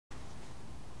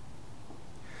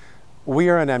We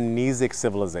are an amnesic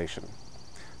civilization.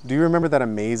 Do you remember that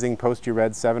amazing post you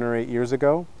read 7 or 8 years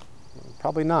ago?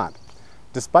 Probably not.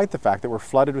 Despite the fact that we're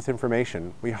flooded with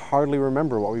information, we hardly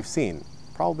remember what we've seen,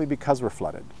 probably because we're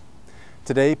flooded.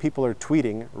 Today, people are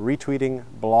tweeting, retweeting,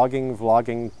 blogging,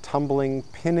 vlogging, tumbling,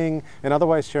 pinning, and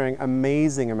otherwise sharing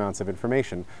amazing amounts of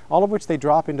information, all of which they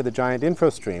drop into the giant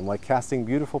info stream like casting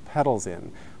beautiful petals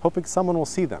in, hoping someone will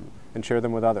see them and share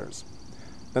them with others.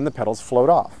 Then the petals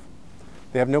float off.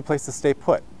 They have no place to stay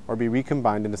put or be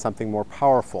recombined into something more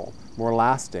powerful, more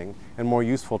lasting, and more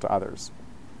useful to others.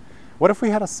 What if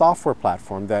we had a software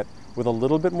platform that, with a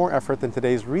little bit more effort than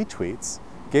today's retweets,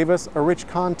 gave us a rich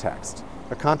context,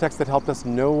 a context that helped us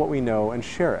know what we know and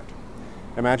share it?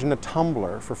 Imagine a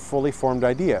Tumblr for fully formed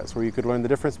ideas, where you could learn the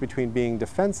difference between being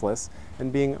defenseless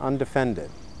and being undefended.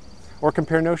 Or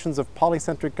compare notions of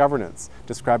polycentric governance,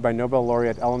 described by Nobel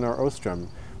laureate Elinor Ostrom,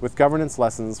 with governance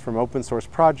lessons from open source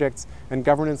projects and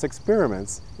governance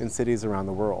experiments in cities around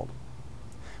the world.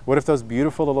 What if those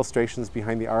beautiful illustrations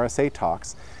behind the RSA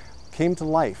talks came to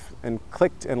life and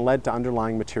clicked and led to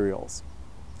underlying materials?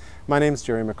 My name's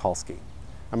Jerry Michalski.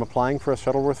 I'm applying for a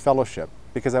Shuttleworth Fellowship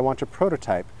because I want to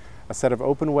prototype a set of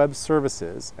open web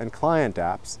services and client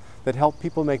apps that help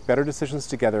people make better decisions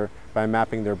together by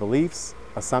mapping their beliefs,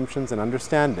 assumptions, and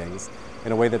understandings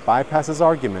in a way that bypasses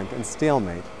argument and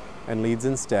stalemate and leads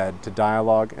instead to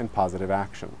dialogue and positive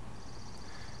action.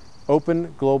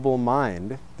 Open Global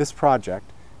Mind, this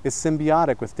project, is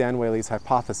symbiotic with Dan Whaley's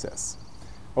hypothesis.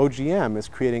 OGM is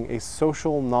creating a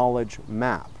social knowledge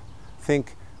map.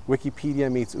 Think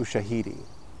Wikipedia meets Ushahidi.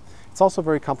 It's also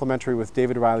very complementary with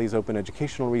David Riley's open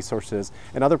educational resources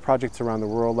and other projects around the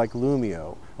world like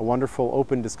Lumio, a wonderful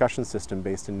open discussion system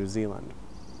based in New Zealand.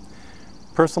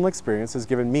 Personal experience has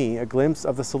given me a glimpse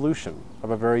of the solution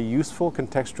of a very useful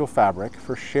contextual fabric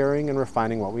for sharing and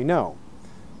refining what we know.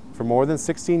 For more than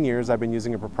 16 years, I've been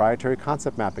using a proprietary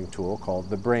concept mapping tool called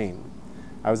The Brain.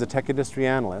 I was a tech industry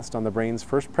analyst on The Brain's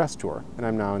first press tour, and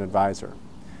I'm now an advisor.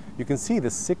 You can see the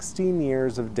 16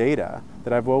 years of data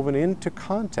that I've woven into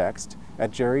context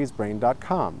at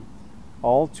jerrysbrain.com.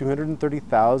 All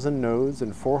 230,000 nodes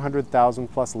and 400,000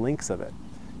 plus links of it.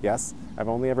 Yes, I've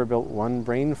only ever built one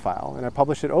brain file, and I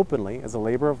publish it openly as a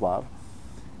labor of love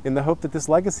in the hope that this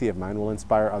legacy of mine will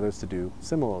inspire others to do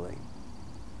similarly.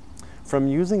 From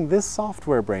using this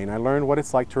software brain, I learned what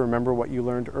it's like to remember what you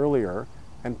learned earlier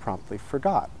and promptly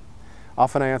forgot.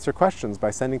 Often I answer questions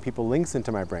by sending people links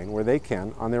into my brain where they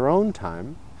can, on their own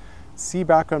time, see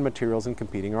background materials and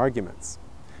competing arguments.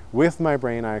 With my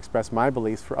brain, I express my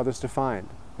beliefs for others to find,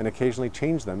 and occasionally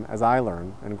change them as I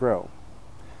learn and grow.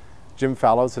 Jim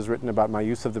Fallows has written about my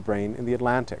use of the brain in The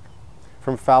Atlantic.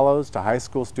 From Fallows to high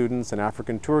school students and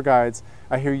African tour guides,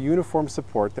 I hear uniform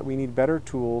support that we need better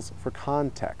tools for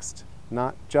context,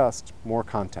 not just more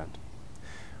content.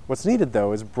 What's needed,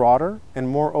 though, is broader and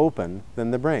more open than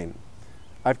the brain.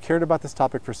 I've cared about this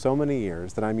topic for so many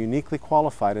years that I'm uniquely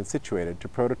qualified and situated to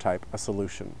prototype a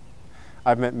solution.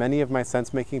 I've met many of my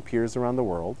sense-making peers around the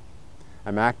world.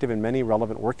 I'm active in many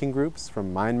relevant working groups,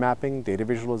 from mind mapping, data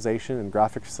visualization, and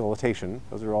graphic facilitation,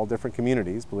 those are all different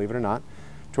communities, believe it or not,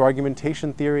 to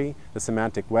argumentation theory, the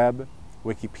semantic web,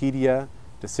 Wikipedia,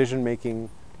 decision-making,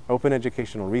 open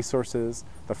educational resources,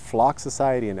 the Flock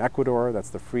Society in Ecuador, that's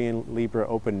the Free and Libre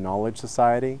Open Knowledge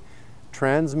Society,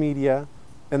 transmedia,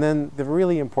 and then the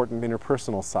really important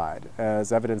interpersonal side,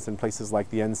 as evidenced in places like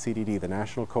the NCDD, the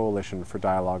National Coalition for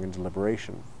Dialogue and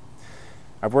Deliberation.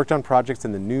 I've worked on projects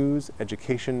in the news,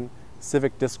 education,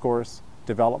 civic discourse,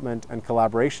 development, and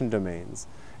collaboration domains,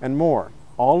 and more,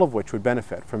 all of which would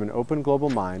benefit from an open global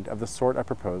mind of the sort I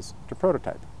propose to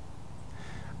prototype.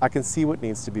 I can see what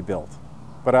needs to be built,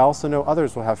 but I also know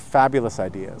others will have fabulous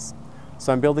ideas.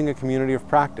 So I'm building a community of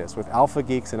practice with alpha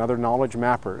geeks and other knowledge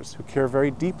mappers who care very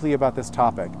deeply about this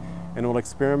topic and will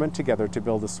experiment together to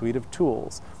build a suite of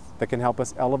tools that can help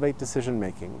us elevate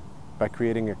decision-making by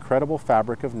creating a credible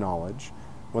fabric of knowledge,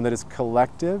 one that is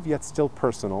collective yet still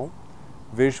personal,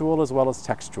 visual as well as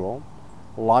textual,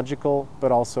 logical but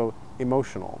also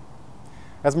emotional.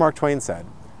 As Mark Twain said,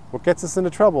 what gets us into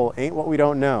trouble ain't what we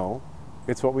don't know,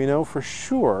 it's what we know for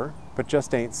sure but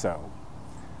just ain't so.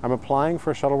 I'm applying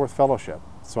for a Shuttleworth Fellowship,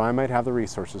 so I might have the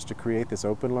resources to create this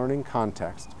open learning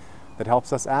context that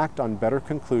helps us act on better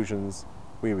conclusions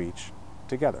we reach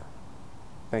together.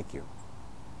 Thank you.